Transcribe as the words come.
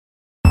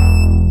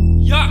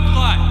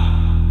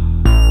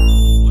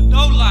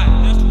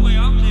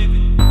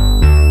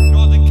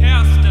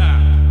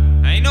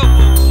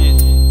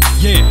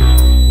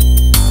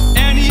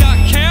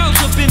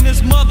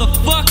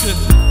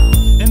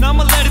motherfucker, and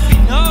I'ma let it be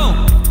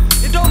known.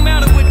 It don't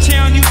matter what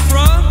town you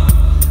from,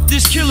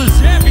 this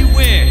killer's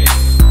everywhere.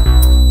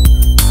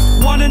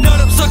 Wanna nut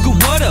up, sucker,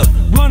 what up?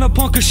 Run up,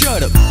 punk, or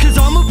shut up, cause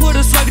I'ma put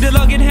a slug to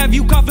lug and have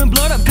you coughing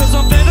blood up. Cause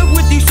I'm fed up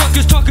with these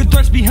suckers talking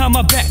threats behind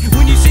my back.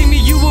 When you see me,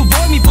 you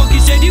avoid me, punk, you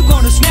said you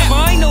gonna snap.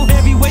 I ain't no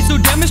heavyweight, so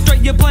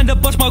demonstrate your plan to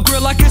bust my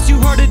grill. I guess you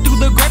heard it through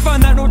the grapevine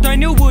that North I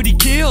knew Woodie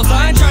kills.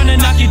 I ain't trying to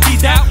knock your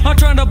teeth out, I'm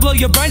trying to blow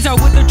your brains out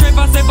with the trap.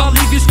 I say I'll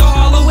leave your skull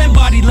hollow and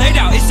body laid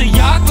out. It's a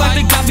yacht like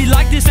that got me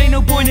like this, ain't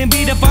no point in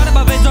me to fight.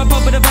 My veins are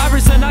pumping the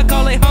virus and I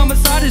call it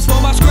homicide. It's for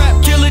my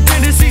scrap, killing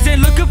tendencies,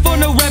 ain't looking for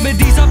no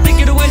remedies. I'm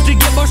thinking of ways to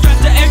get more straps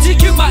to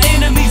execute my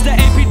enemies. The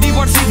APD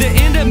won't see the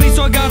end of me,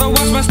 so I gotta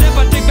watch my step.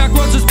 I take back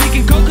roads and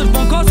speaking cold, cause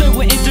phone calls that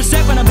will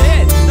intercept when I'm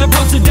head. They're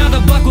posted down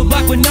the block with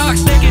black with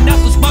knocks, taking out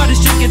the spot,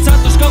 this shit gets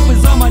out, the scope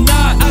is on my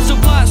knot. I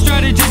supply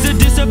strategies of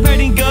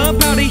dissipating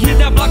gunpowder. Hit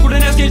that block with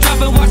an SK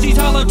drop and watch these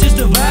hollow just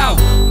devour.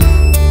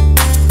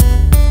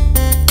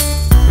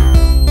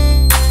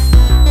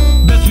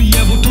 Best be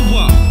able to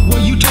walk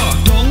where you talk,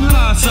 don't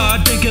hide.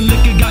 Side thinking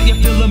liquor got you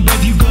feeling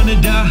brave, you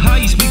gonna die. How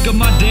you speak of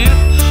my death?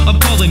 I'm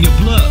calling your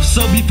bluff,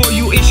 so before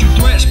you issue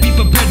threats, be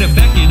prepared to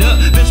back it up.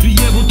 Best be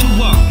able to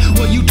walk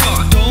where you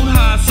talk, don't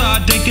hide.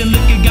 Side thinking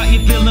liquor got you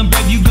feeling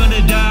brave, you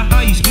gonna die.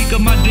 How you speak of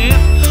my death?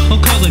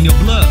 I'm calling your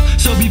bluff,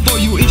 so before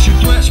you issue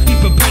threats, be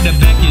prepared to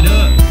back it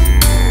up.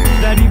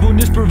 That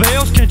evilness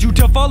prevails, can't you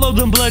tell? Follow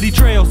them bloody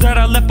trails that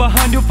I left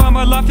behind. You'll find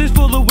my life is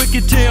full of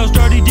wicked tales.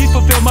 Dirty deeds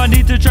fulfill my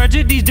needs, the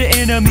tragedies, the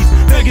enemies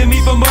begging me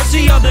for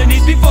mercy on their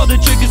knees before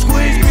the trigger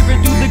squeeze.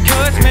 Creeping through the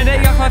cuts, man,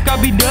 they act like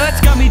I be nuts.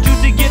 Got me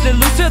juicy,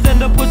 getting looser than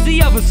the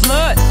pussy of a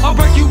slut. I'll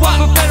break you off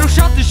a fatal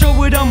shot to show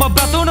what I'm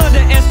about. Don't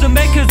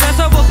underestimate, cause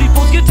that's how wealthy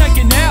fools get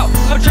taken out.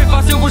 A trade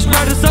fossil will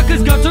spread a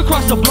sucker's guts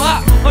across the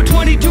block. A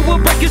 22 will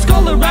break his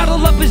skull and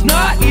rattle up his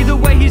knot. Either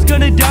way, he's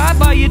gonna die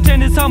by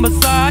attendance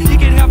homicide. He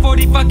can have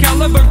 45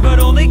 calibers, but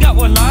only got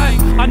one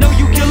life. I know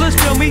you killers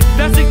feel me,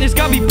 that sickness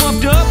got me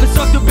pumped up and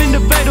sucked up into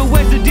fatal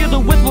ways of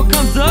dealing with what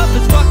comes up.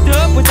 It's fucked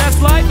up, but that's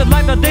life, and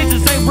life nowadays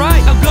is